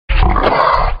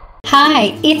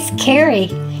Hi, it's Kerry.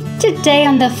 Today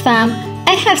on the farm,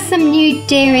 I have some new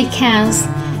dairy cows.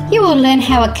 You will learn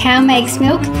how a cow makes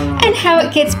milk and how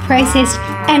it gets processed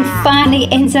and finally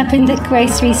ends up in the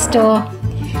grocery store.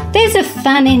 There's a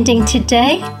fun ending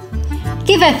today.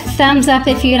 Give a thumbs up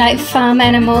if you like farm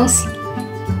animals.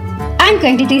 I'm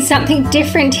going to do something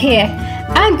different here.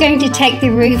 I'm going to take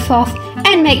the roof off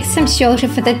and make some shelter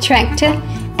for the tractor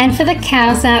and for the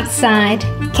cows outside.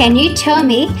 Can you tell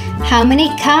me how many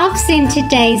calves in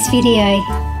today's video?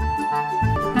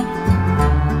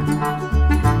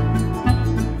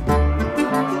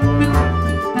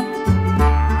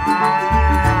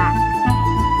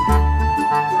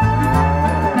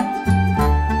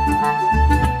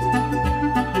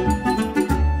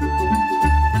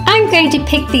 I'm going to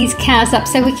pick these cows up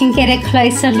so we can get a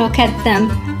closer look at them.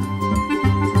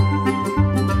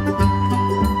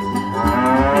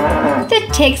 The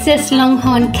Texas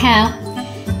Longhorn cow.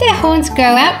 Their horns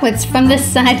grow outwards from the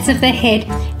sides of the head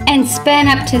and span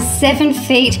up to 7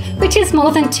 feet, which is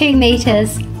more than 2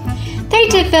 meters. They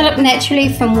develop naturally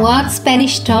from wild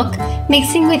Spanish stock,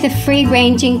 mixing with the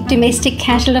free-ranging domestic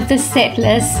cattle of the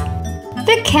settlers.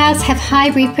 The cows have high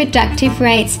reproductive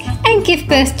rates and give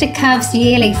birth to calves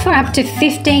yearly for up to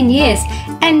 15 years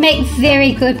and make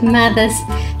very good mothers.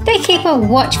 They keep a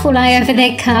watchful eye over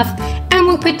their calf and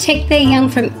will protect their young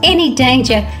from any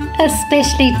danger,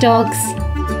 especially dogs.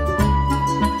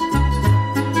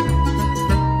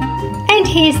 And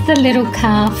here's the little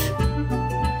calf.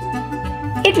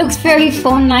 It looks very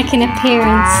fawn-like in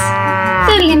appearance.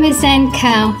 The Limousin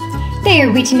cow. They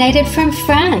originated from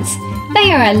France.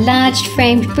 They are a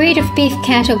large-framed breed of beef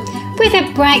cattle with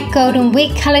a bright golden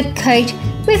wheat-coloured coat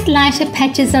with lighter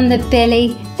patches on the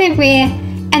belly, the rear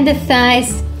and the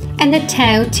thighs and the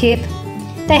tail tip.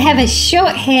 They have a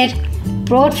short head,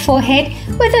 broad forehead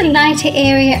with a lighter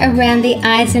area around the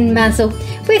eyes and muzzle,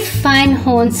 with fine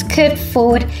horns curved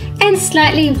forward and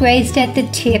slightly raised at the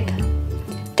tip.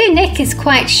 Their neck is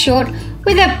quite short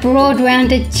with a broad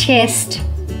rounded chest.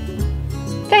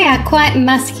 They are quite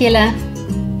muscular.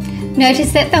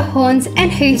 Notice that the horns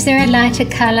and hooves are a lighter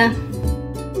colour.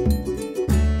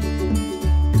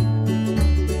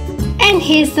 And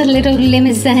here's the little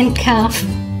Limousin calf.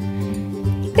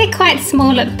 They're quite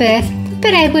small at birth,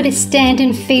 but able to stand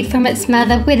and feed from its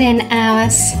mother within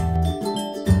hours.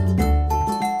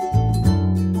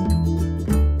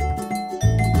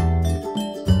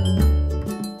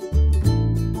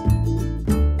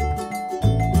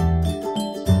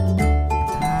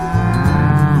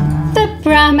 The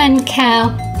Brahman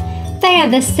cow. They are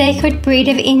the sacred breed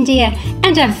of India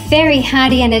and are very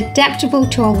hardy and adaptable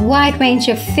to a wide range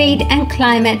of feed and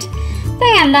climate.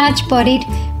 They are large-bodied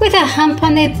with a hump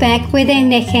on their back where their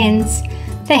neck ends.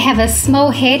 They have a small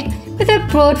head with a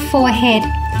broad forehead.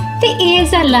 The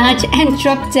ears are large and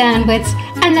drop downwards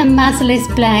and the muzzle is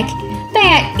black. They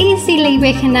are easily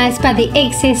recognised by the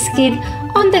excess skin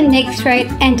on the neck, throat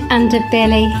and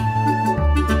underbelly.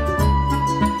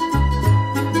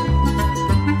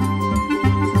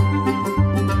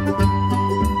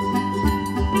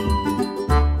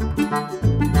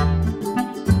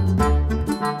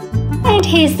 And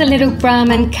here's the little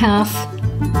Brahman calf.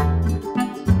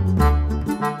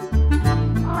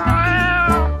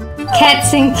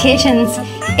 Cats and kittens.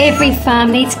 Every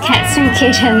farm needs cats and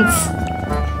kittens.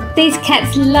 These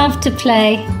cats love to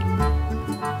play.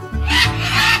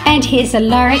 And here's a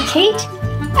lorikeet,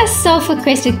 a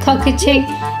sulphur-crested cockatoo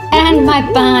and my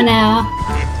barn owl.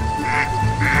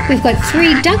 We've got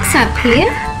 3 ducks up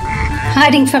here,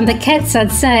 hiding from the cats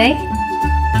I'd say.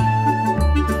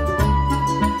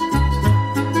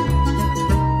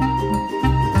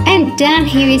 And down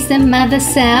here is the mother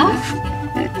sow,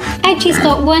 and she's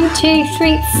got 1, 2,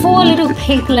 3, 4 little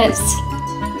piglets.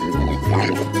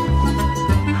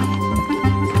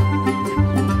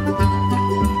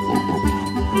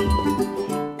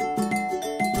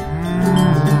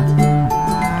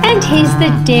 And here's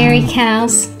the dairy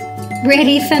cows,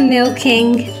 ready for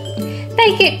milking.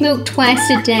 They get milked twice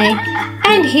a day,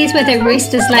 and here's where the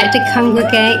roosters like to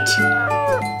congregate.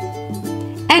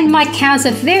 And my cows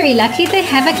are very lucky they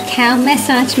have a cow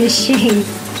massage machine.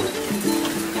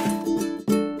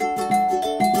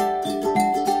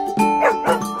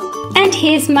 And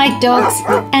here's my dogs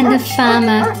and the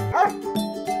farmer.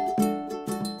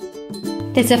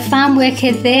 There's a farm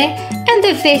worker there and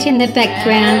the vet in the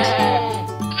background.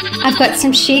 I've got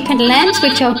some sheep and lambs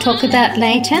which I'll talk about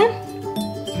later.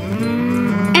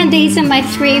 And these are my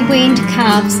 3 weaned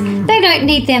calves. They don't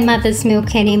need their mother's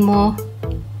milk anymore.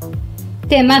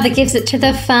 Their mother gives it to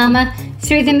the farmer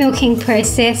through the milking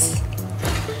process.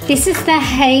 This is the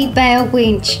hay bale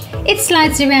winch. It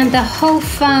slides around the whole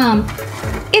farm.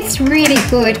 It's really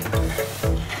good.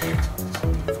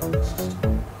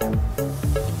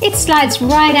 It slides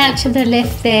right out to the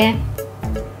left there.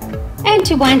 And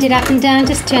to wind it up and down,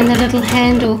 just turn the little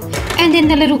handle, and then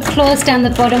the little claws down the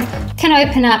bottom can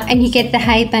open up and you get the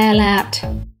hay bale out.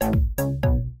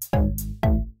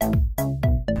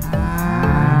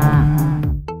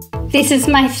 This is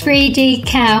my 3D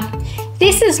cow.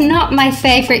 This is not my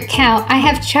favourite cow. I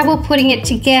have trouble putting it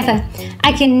together.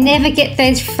 I can never get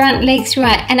those front legs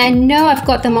right, and I know I've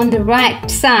got them on the right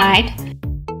side.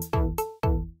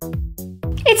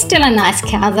 It's still a nice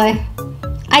cow though.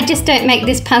 I just don't make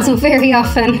this puzzle very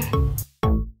often.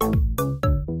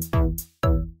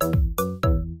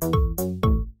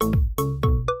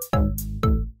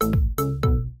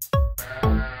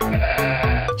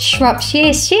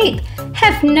 Shropshire sheep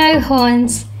have no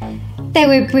horns. They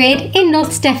were bred in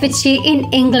North Staffordshire in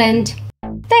England.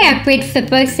 They are bred for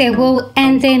both their wool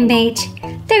and their meat.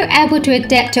 They're able to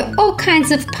adapt to all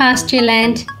kinds of pasture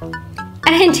land.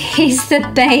 And here's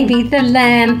the baby, the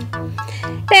lamb.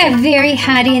 They are very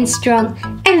hardy and strong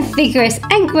and vigorous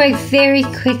and grow very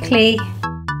quickly.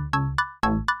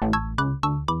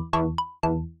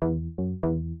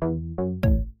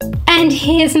 And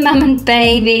here's mum and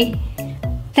baby.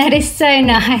 That is so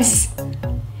nice.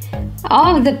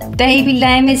 Oh, the baby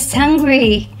lamb is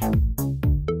hungry.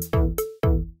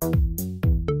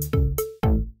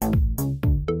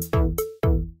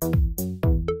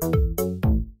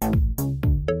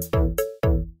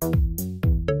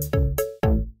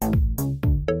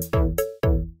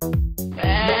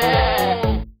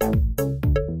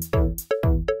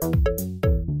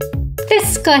 The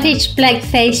Scottish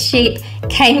black-faced sheep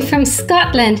came from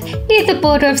Scotland, near the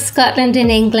border of Scotland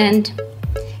and England.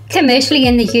 Commercially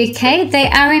in the UK, they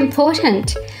are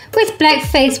important, with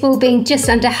black-faced wool being just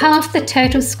under half the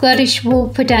total Scottish wool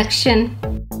production.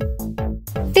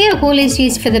 Their wool is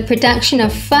used for the production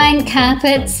of fine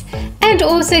carpets and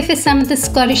also for some of the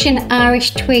Scottish and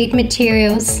Irish tweed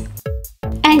materials.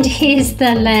 And here's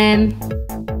the lamb.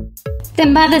 The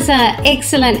mothers are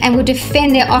excellent and will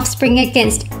defend their offspring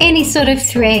against any sort of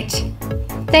threat.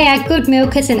 They are good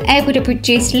milkers and able to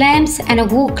produce lambs and a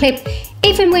wool clip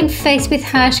even when faced with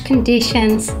harsh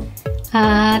conditions.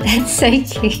 Ah, that's so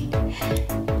cute.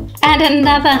 And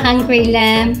another hungry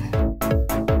lamb.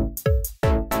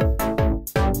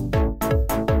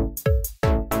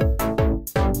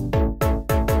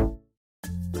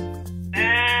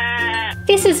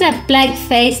 This is a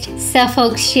black-faced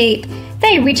Suffolk sheep.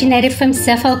 They originated from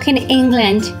Suffolk in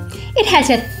England. It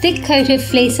has a thick coat of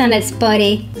fleece on its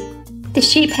body. The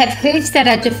sheep have hooves that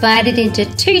are divided into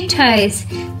 2 toes.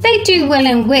 They do well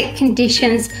in wet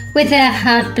conditions with their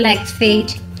hard black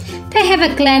feet. They have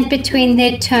a gland between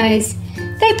their toes.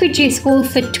 They produce wool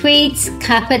for tweeds,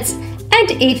 carpets,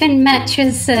 and even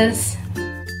mattresses.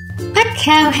 A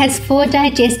cow has 4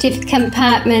 digestive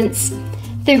compartments.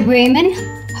 The rumen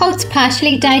holds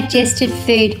partially digested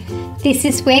food. This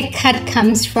is where cud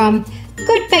comes from.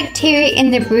 Good bacteria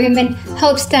in the rumen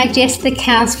helps digest the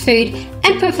cow's food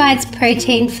and provides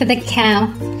protein for the cow.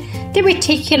 The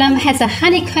reticulum has a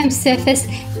honeycomb surface,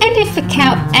 and if a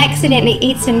cow accidentally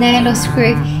eats a nail or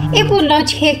screw, it will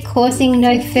lodge here, causing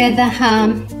no further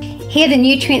harm. Here the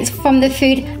nutrients from the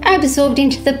food are absorbed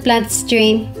into the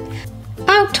bloodstream.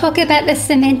 I'll talk about the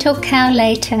cemental cow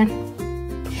later.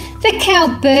 The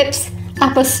cow burps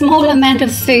up a small amount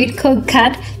of food called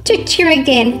cud to chew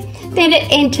again. Then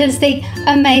it enters the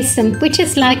omasum, which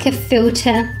is like a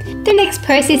filter. The next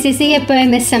process is the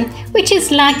abomasum, which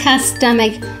is like our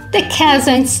stomach. The cow's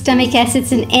own stomach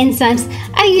acids and enzymes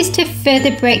are used to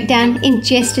further break down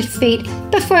ingested feed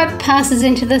before it passes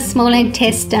into the small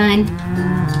intestine.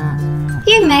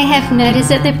 You may have noticed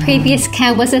that the previous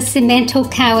cow was a cemental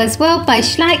cow as well by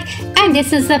Schleich, and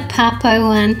this is a Papo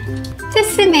one. The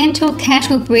cemental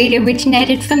cattle breed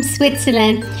originated from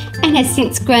Switzerland and has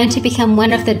since grown to become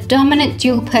one of the dominant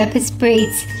dual-purpose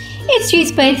breeds. It's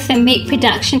used both for meat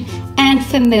production and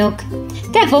for milk.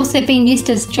 They've also been used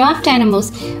as draft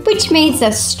animals, which means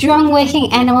a strong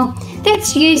working animal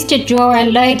that's used to draw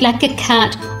a load like a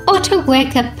cart or to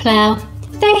work a plough.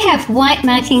 They have white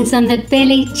markings on the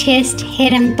belly, chest,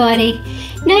 head and body.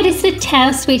 Notice the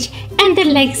tail switch and the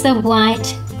legs are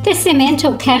white. The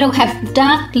cemental cattle have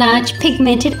dark, large,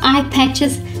 pigmented eye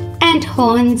patches and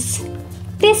horns.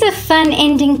 There's a fun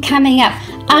ending coming up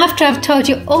after I've told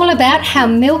you all about how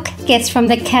milk gets from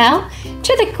the cow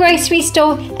to the grocery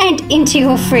store and into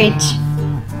your fridge.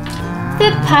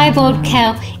 The piebald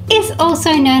cow is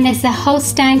also known as the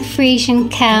Holstein Friesian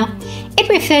cow. It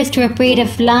refers to a breed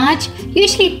of large,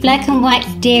 usually black and white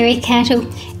dairy cattle,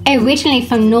 originally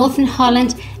from northern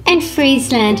Holland and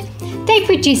Friesland. They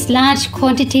produce large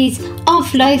quantities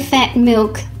of low-fat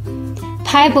milk.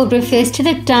 Piebald refers to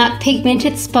the dark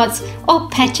pigmented spots or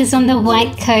patches on the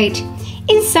white coat.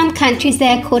 In some countries they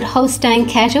are called Holstein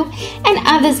cattle and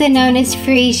others are known as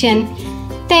Friesian.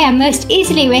 They are most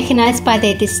easily recognised by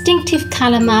their distinctive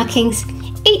colour markings.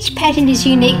 Each pattern is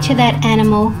unique to that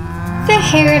animal. The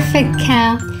Hereford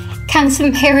cow comes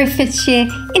from Herefordshire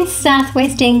in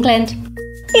southwest England.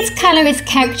 Its colour is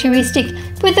characteristic,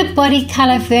 with the body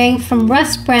colour varying from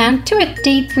rust brown to a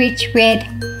deep rich red.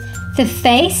 The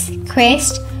face,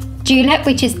 crest, dewlap,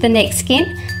 which is the neck skin,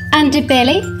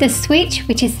 underbelly, the switch,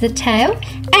 which is the tail,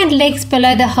 and legs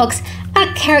below the hocks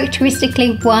are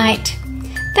characteristically white.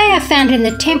 They are found in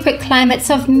the temperate climates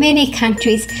of many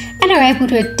countries and are able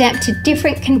to adapt to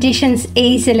different conditions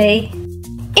easily.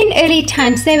 In early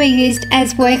times they were used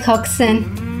as work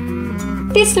oxen.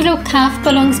 This little calf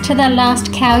belongs to the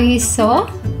last cow you saw.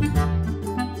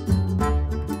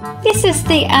 This is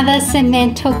the other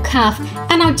cemental calf,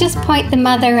 and I'll just point the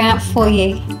mother out for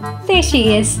you. There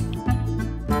she is.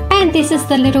 And this is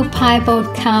the little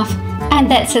piebald calf, and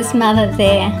that's its mother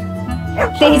there.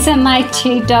 These are my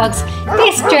two dogs, the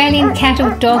Australian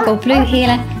cattle dog or blue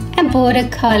heeler and border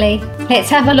collie. Let's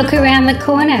have a look around the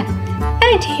corner.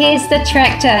 And here's the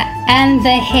tractor and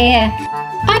the hare.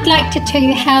 I'd like to tell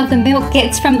you how the milk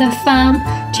gets from the farm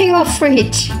to your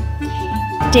fridge.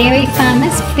 Dairy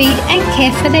farmers feed and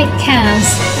care for their cows.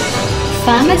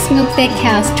 Farmers milk their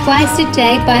cows twice a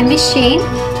day by machine,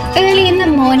 early in the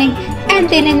morning and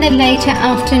then in the later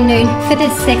afternoon for the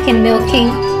second milking.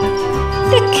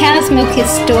 The cow's milk is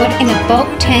stored in a bulk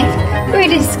tank where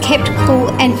it is kept cool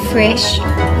and fresh.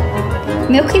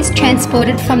 Milk is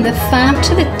transported from the farm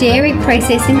to the dairy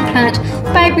processing plant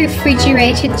by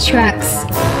refrigerated trucks.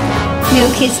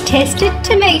 Milk is tested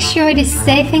to make sure it is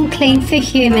safe and clean for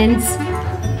humans.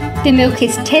 The milk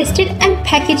is tested and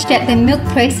packaged at the milk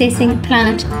processing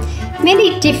plant.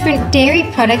 Many different dairy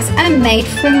products are made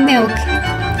from milk.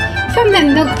 From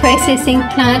the milk processing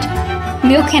plant,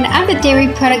 milk and other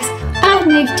dairy products are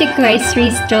moved to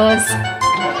grocery stores.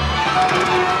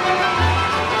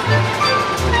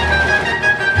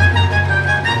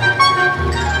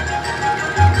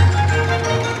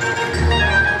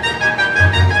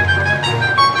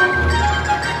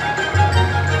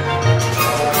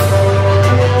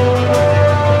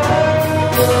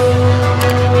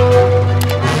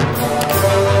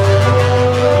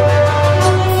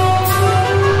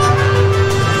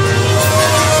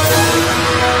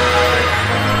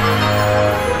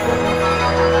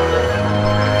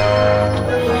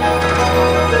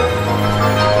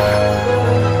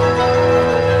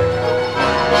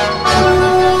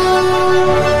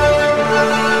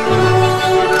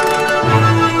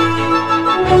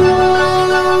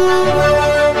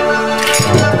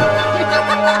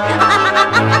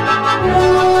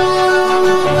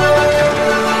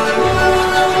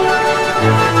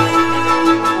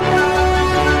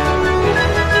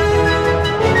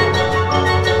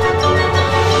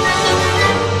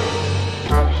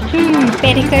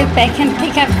 Better go back and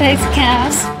pick up those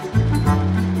cows.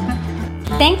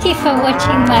 Thank you for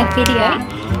watching my video.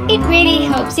 It really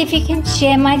helps if you can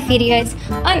share my videos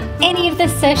on any of the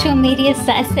social media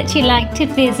sites that you like to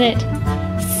visit.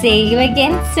 See you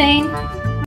again soon.